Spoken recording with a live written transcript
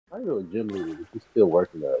I go gym leader, but he's still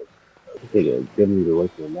working out. I think a gym leader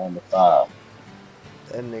working a 9 to 5.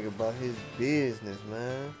 That nigga about his business,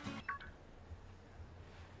 man.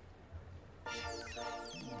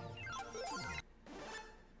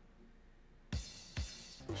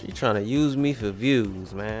 She trying to use me for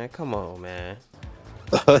views, man. Come on, man.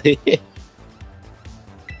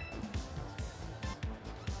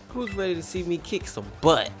 Who's ready to see me kick some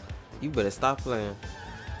butt? You better stop playing.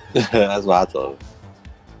 That's what I told him.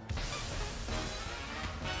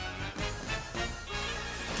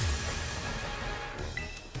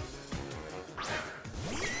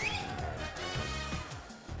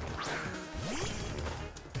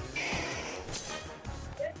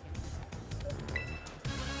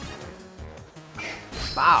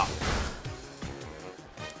 Bow.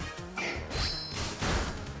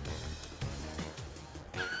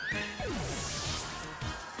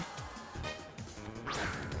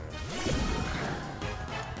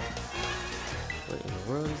 What in the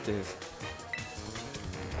world is this?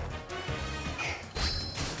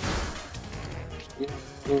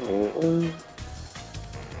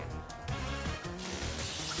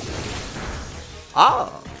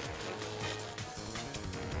 Oh!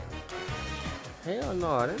 Hell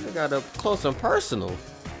no, that nigga got up close and personal.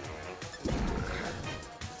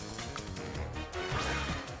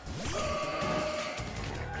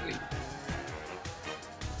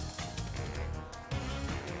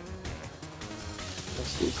 Let's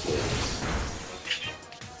see this.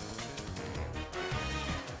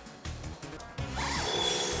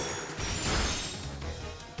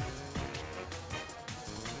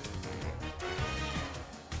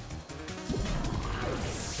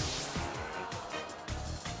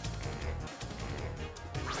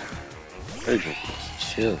 They're just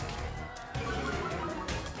chill.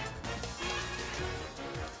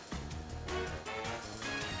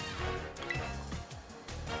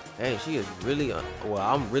 Hey, she is really, well,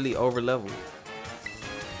 I'm really over leveled.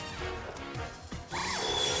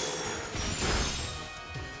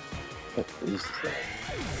 What is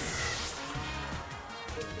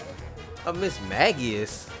that? Miss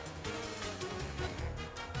Magius.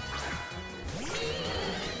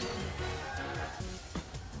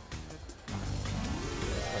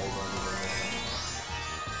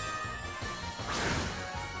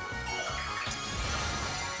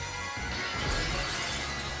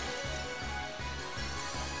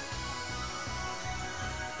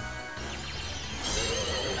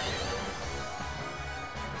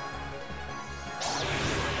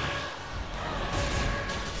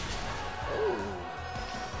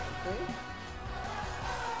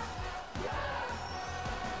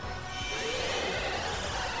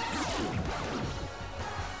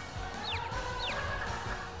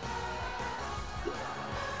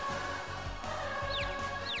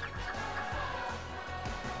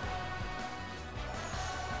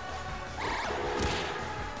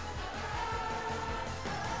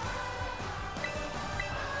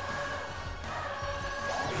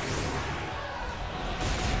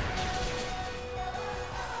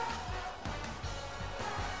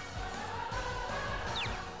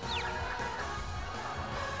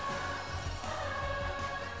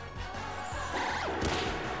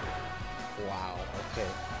 Wow, okay.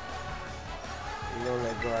 You don't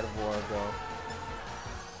let Gardevoir go.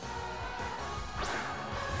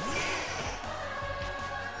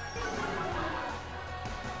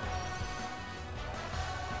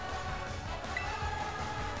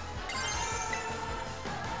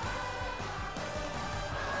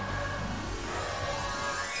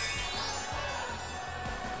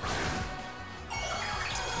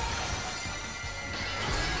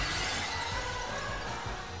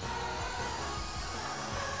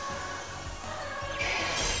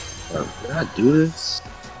 Did I do this?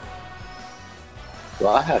 Do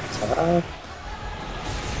I have time?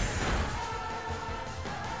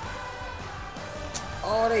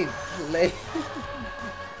 Oh, they play.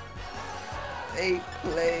 They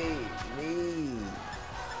played me.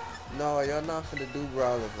 No, y'all not finna do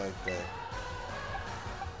Growlers like that.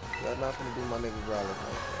 Y'all not finna do my nigga Growlers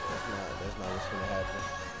like that. That's not what's finna happen.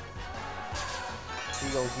 He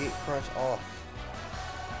gonna get Crunch off.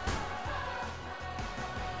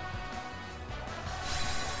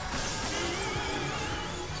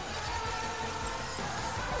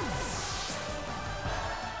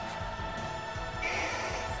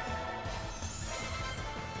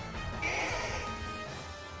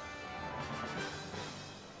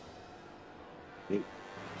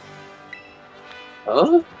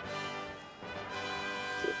 Huh?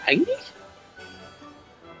 Right?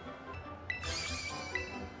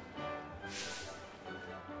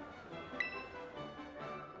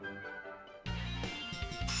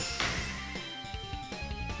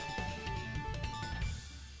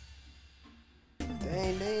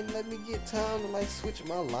 let me get time to like switch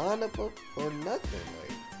my lineup up or nothing.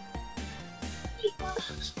 Like,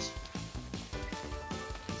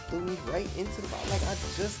 threw me right into the ball. Like I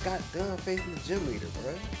just got done facing the gym leader,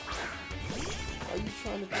 bro. Why are you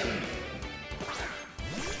trying to cheat?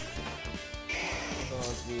 It's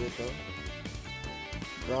all good though.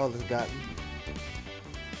 Brawler's got me.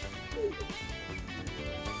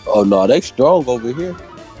 Oh no, they strong over here.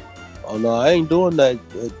 Oh no, I ain't doing that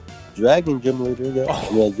dragon gym leader yet.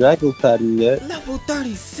 Yeah, dragon pattern yet. Level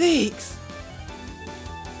 36.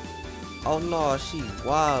 Oh no, she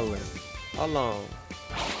wildin'. Hold on.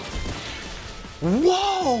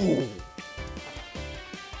 Whoa!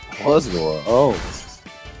 What's going on?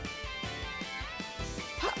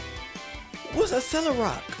 What's a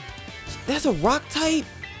Celerock? That's a rock type?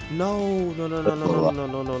 No.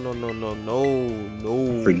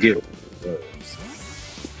 Forget it.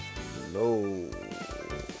 No.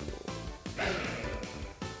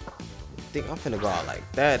 Think I'm finna go out like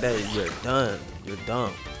that? You're done. You're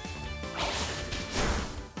dumb.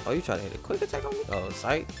 Oh, you trying to hit a quick attack on me? Oh,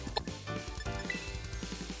 sight.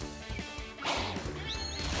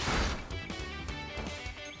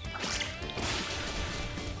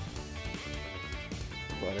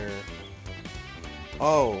 Butter.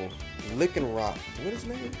 Oh, Licking Rock. What is his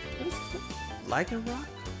name? What is his name? Licking Rock?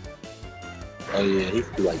 Oh yeah, he's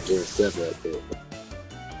like Gen 7 right there.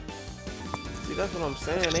 See, that's what I'm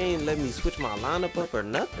saying. They ain't let me switch my lineup up or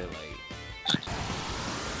nothing. Like,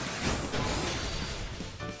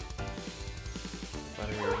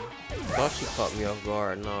 thought she caught me off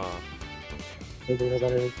guard. Nah.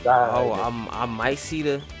 Oh, I might see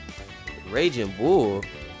the Raging Bull.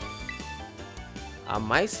 I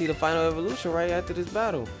might see the final evolution right after this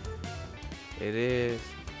battle. It is.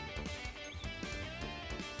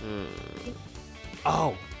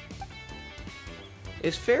 Oh.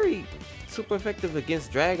 Is Fairy super effective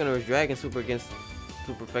against Dragon, or is Dragon super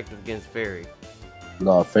effective against Fairy?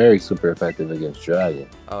 No, Fairy super effective against Dragon.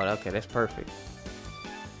 Oh, okay, that's perfect.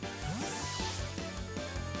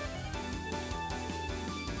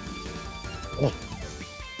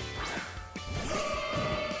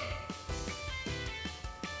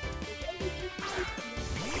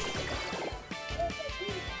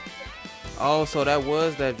 Oh, so that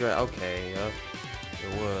was that Dragon. Okay, yep, it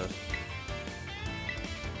was.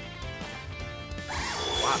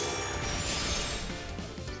 Wow.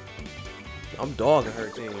 I'm dogging her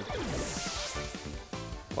team.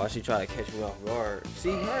 Why she try to catch me off guard? See,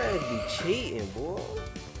 her ass be cheating, boy.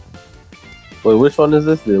 Wait, which one is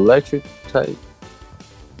this? The electric type?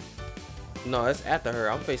 No, it's after her.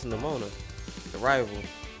 I'm facing Nemona, the rival.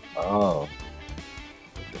 Oh.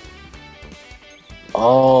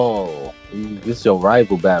 Oh. This is your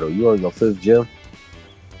rival battle. You on your 5th gym?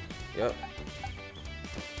 Yep.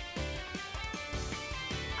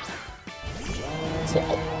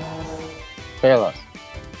 Tell us.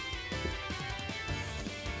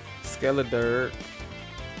 Scarlet.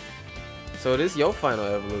 So this your final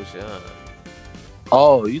evolution, huh?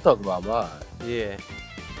 Oh, you talking about mine? Yeah.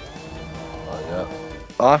 Oh yeah.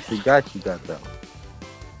 Oh, I forgot you got that one.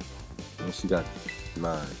 Oh, she got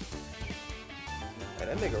 9. Hey,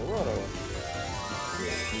 that nigga raw though.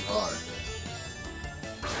 Yeah, he's hard.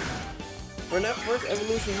 For that first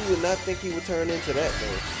evolution, you would not think he would turn into that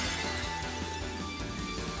though.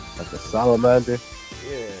 Like a salamander?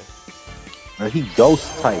 Yeah. Or he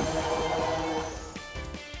ghost type.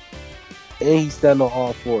 And he stand on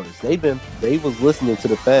all 4s. They was listening to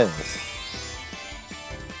the fans.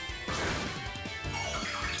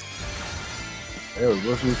 They was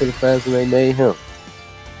listening to the fans when they made him.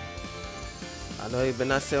 I know he been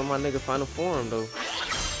not selling my nigga final form though.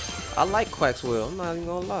 I like Quaxwell, I'm not even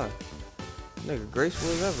gonna lie. Nigga, graceful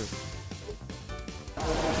as ever.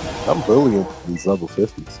 I'm bullying these level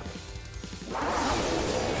 50s.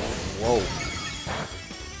 Whoa.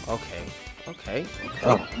 Okay.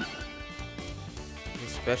 Oh.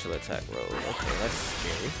 His special attack roll. Okay, that's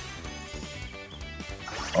scary.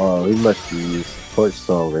 Oh, he must use Torch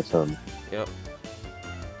Song or something. Yep.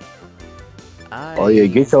 Oh yeah,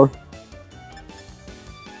 get your...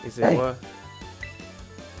 He said what?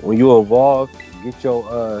 When you evolve, get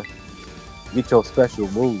your special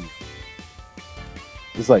move.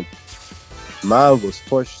 It's like mine was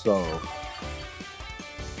Torch Song.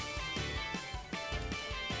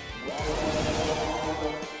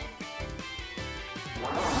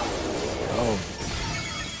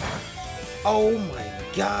 Oh my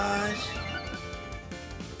gosh.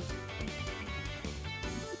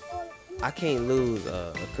 I can't lose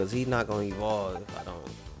because he's not gonna evolve if I don't.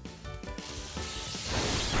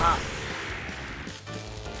 Ah.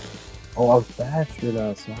 Oh, I'm faster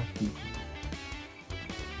now, so I can...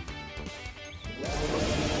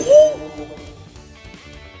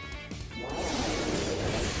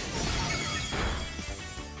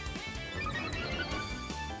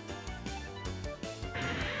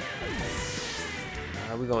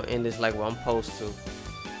 Alright, we gonna end this like what I'm supposed to.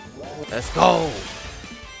 Let's go.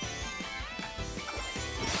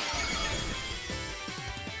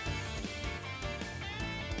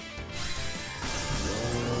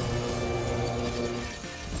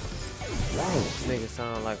 This nigga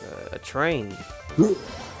sound like a train. Cool.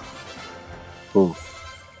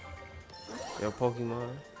 Yo, Pokemon.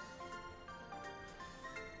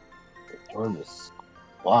 Join the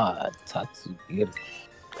squad, Tatsugira.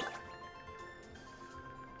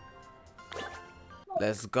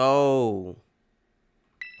 Let's go.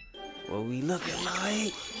 What we looking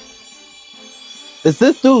like? Is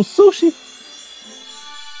this dude Sushi?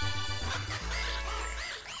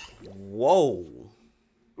 Whoa.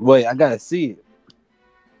 Wait, I gotta see it.